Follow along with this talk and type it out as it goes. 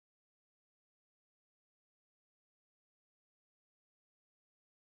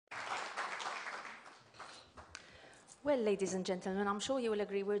Well, ladies and gentlemen, I'm sure you will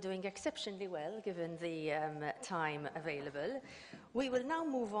agree we're doing exceptionally well given the time available. We will now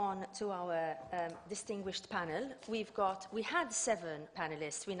move on to our distinguished panel. We had 7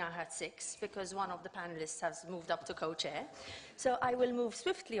 panelists, we now have 6 because one of the panelists has moved up to co-chair. So I will move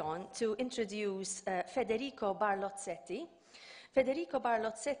swiftly on to introduce Federico Barlozzetti. Federico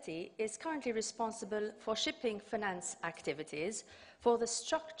Barlozzetti is currently responsible for shipping finance activities for the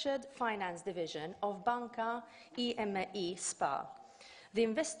Structured Finance Division of Banca IMI SpA, the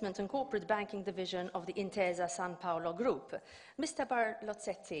Investment and Corporate Banking Division of the Intesa San Paolo Group. Mr.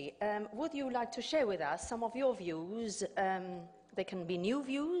 Barlozzetti, would you like to share with us some of your views? They can be new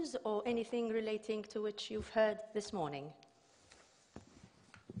views or anything relating to which you've heard this morning.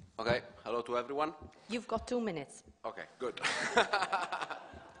 Okay, hello to everyone. You've got 2 minutes. Okay, good.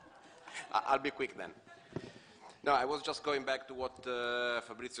 I'll be quick then. No, I was just going back to what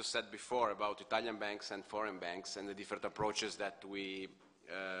Fabrizio said before about Italian banks and foreign banks and the different approaches that we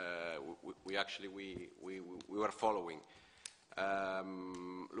were following.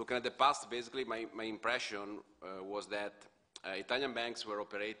 Looking at the past, basically my impression was that Italian banks were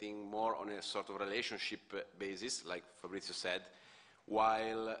operating more on a sort of relationship basis, like Fabrizio said,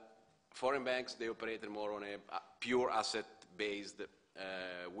 while foreign banks, they operated more on a pure asset-based,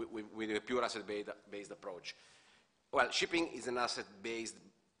 with a pure asset-based approach. Well, shipping is an asset-based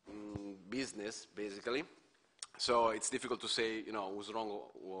business, basically, so it's difficult to say, who's wrong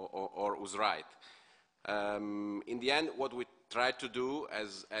or who's right. In the end, what we tried to do,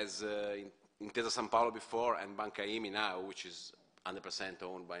 as Intesa San Paolo before and Banca IMI now, which is 100%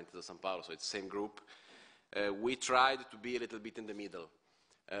 owned by Intesa San Paolo, so it's the same group, we tried to be a little bit in the middle.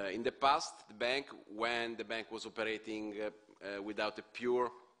 In the past, when the bank was operating without a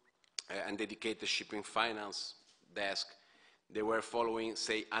pure and dedicated shipping finance desk, they were following,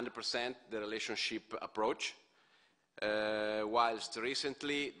 say, 100% the relationship approach, whilst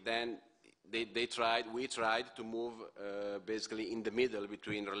recently then we tried to move basically in the middle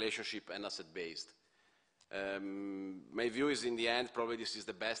between relationship and asset-based. My view is, in the end, probably this is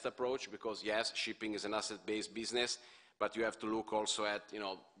the best approach because, yes, shipping is an asset-based business, but you have to look also at,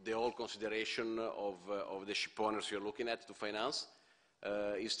 the whole consideration of the ship owners you're looking at to finance,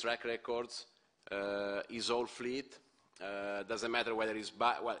 his track records, his whole fleet. Doesn't matter whether he's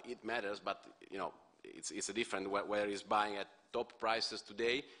well, it matters, but, it's a different whether he's buying at top prices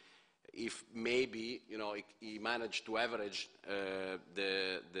today. If maybe, he managed to average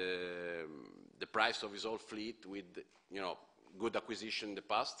the price of his whole fleet with, good acquisition in the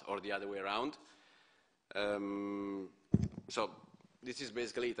past, or the other way around. So this is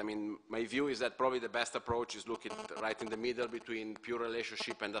basically it. I mean, my view is that probably the best approach is looking right in the middle between pure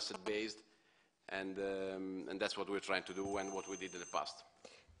relationship and asset-based, and that's what we're trying to do and what we did in the past.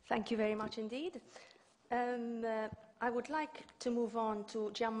 Thank you very much indeed. I would like to move on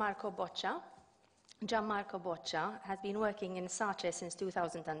to Gianmarco Boccia. Gianmarco Boccia has been working in SACE since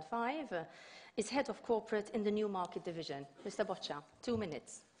 2005. Is head of corporate in the new market division. Mr. Boccia, 2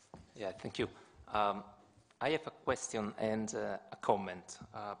 minutes. Yeah, thank you. I have a question and a comment.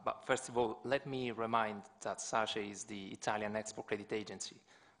 But first of all, let me remind that SACE is the Italian Export Credit Agency,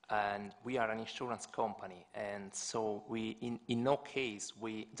 and we are an insurance company, and so in no case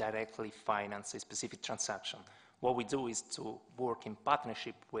we directly finance a specific transaction. What we do is to work in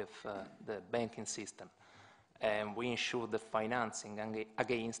partnership with the banking system, and we ensure the financing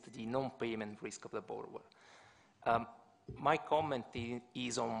against the non-payment risk of the borrower. My comment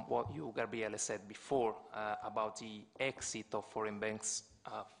is on what you, Gabriele, said before about the exit of foreign banks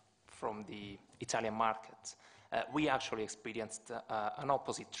from the Italian market. We actually experienced an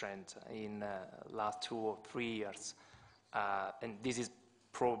opposite trend in the last 2 or 3 years, and this is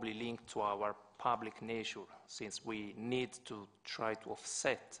probably linked to our public nature, since we need to try to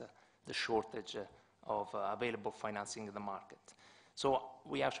offset the shortage of available financing in the market. So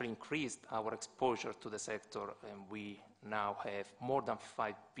we actually increased our exposure to the sector, and we now have more than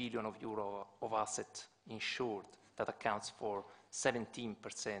 5 billion euro of assets insured. That accounts for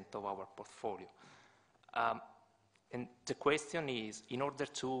 17% of our portfolio. And the question is, in order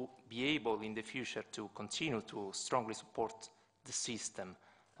to be able in the future to continue to strongly support the system,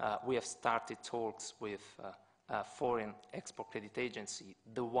 we have started talks with a foreign export credit agency,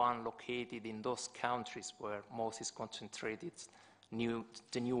 the one located in those countries where most is concentrated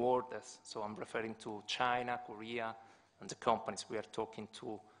the new orders. So I'm referring to China, Korea, and the companies we are talking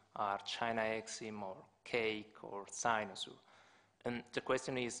to are China Exim or Cake or Sinosure. And the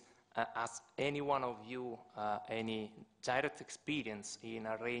question is, has any one of you any direct experience in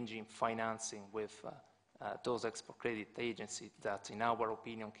arranging financing with those export credit agencies that, in our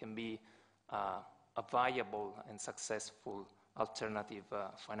opinion, can be a viable and successful alternative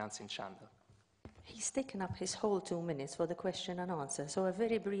financing channel. He's taken up his whole 2 minutes for the question and answer, so a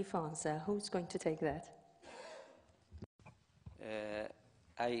very brief answer. Who's going to take that?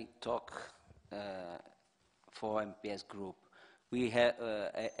 I talk for MPS Group. We have,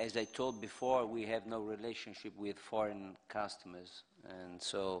 as I told before, we have no relationship with foreign customers, and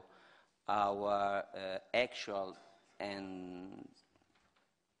so our actual and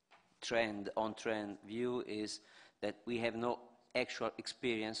on-trend view is that we have no actual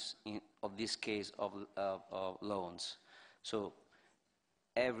experience of this case of loans. So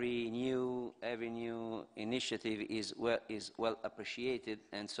every new initiative is well appreciated,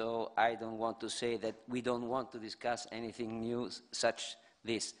 and so I don't want to say that we don't want to discuss anything new such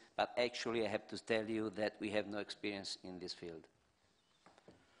this, but actually I have to tell you that we have no experience in this field.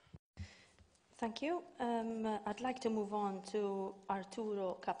 Thank you. I'd like to move on to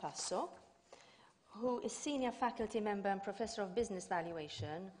Arturo Capasso, who is Senior Faculty Member and Professor of Business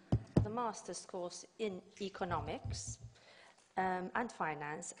Valuation, the Master's course in Economics and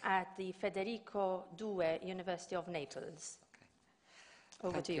Finance at the Federico II University of Naples.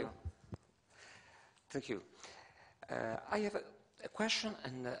 Over to you. Thank you. I have a question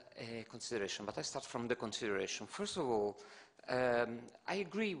and a consideration, but I start from the consideration. First of all, I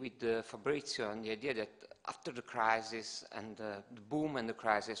agree with Fabrizio on the idea that after the crisis and the boom and the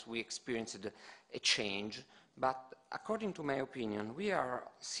crisis, we experienced a change. But according to my opinion, we are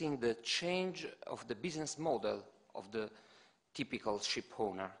seeing the change of the business model of the typical ship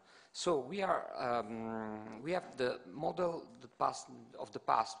owner. So we have the model of the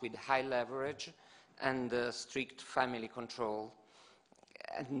past with high leverage and strict family control,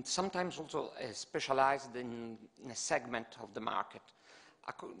 and sometimes also specialized in a segment of the market.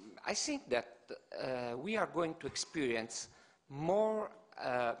 I think that we are going to experience more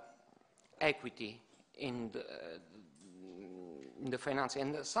equity in the financing,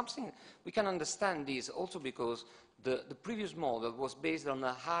 and something we can understand is also because the previous model was based on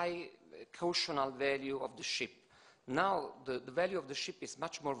a high cautional value of the ship. Now the value of the ship is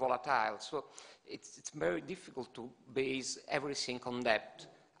much more volatile, so it's very difficult to base everything on debt,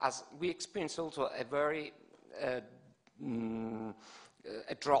 as we experience also a very a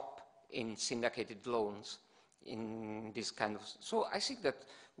drop in syndicated loans in this kind of. So I think that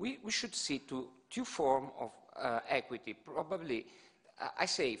we should see two forms of equity, probably I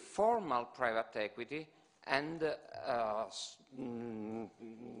say formal private equity and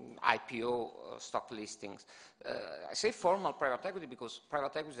IPO stock listings. I say formal private equity because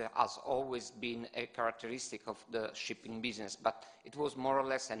private equity has always been a characteristic of the shipping business, but it was more or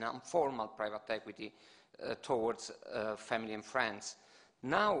less an informal private equity towards family and friends.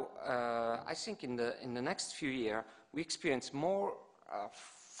 Now, I think in the next few years, we experience more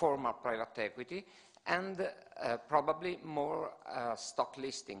formal private equity and probably more stock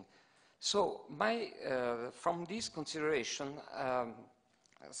listing. So from this consideration,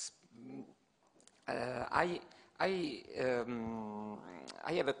 I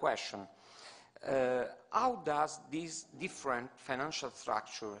have a question. How does this different financial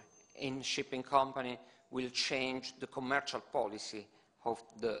structure in shipping company will change the commercial policy of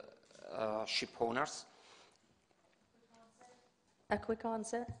the ship owners? A quick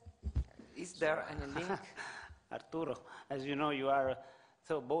answer. Is there any link? Arturo, as you know, you are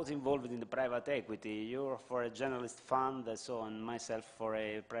both involved in the private equity. You're for a generalist fund, so and myself for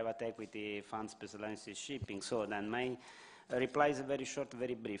a private equity fund specialized in shipping. So then my reply is very short,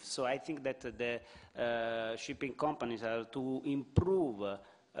 very brief. So I think that the shipping companies are to improve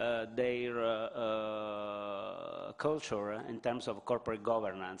their culture in terms of corporate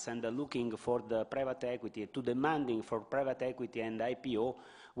governance and looking for the private equity, to demanding for private equity and IPO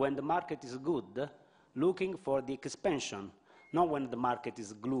when the market is good, looking for the expansion, not when the market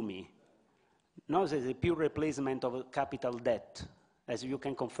is gloomy. No, it's a pure replacement of capital debt. As you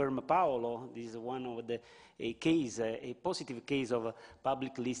can confirm, Paolo, this is one of the a positive case of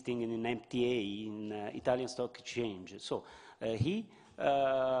public listing in an MTA, in Italian Stock Exchange. So he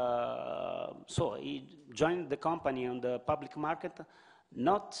joined the company on the public market,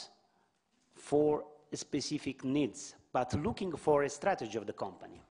 not for specific needs, but looking for a strategy of the company.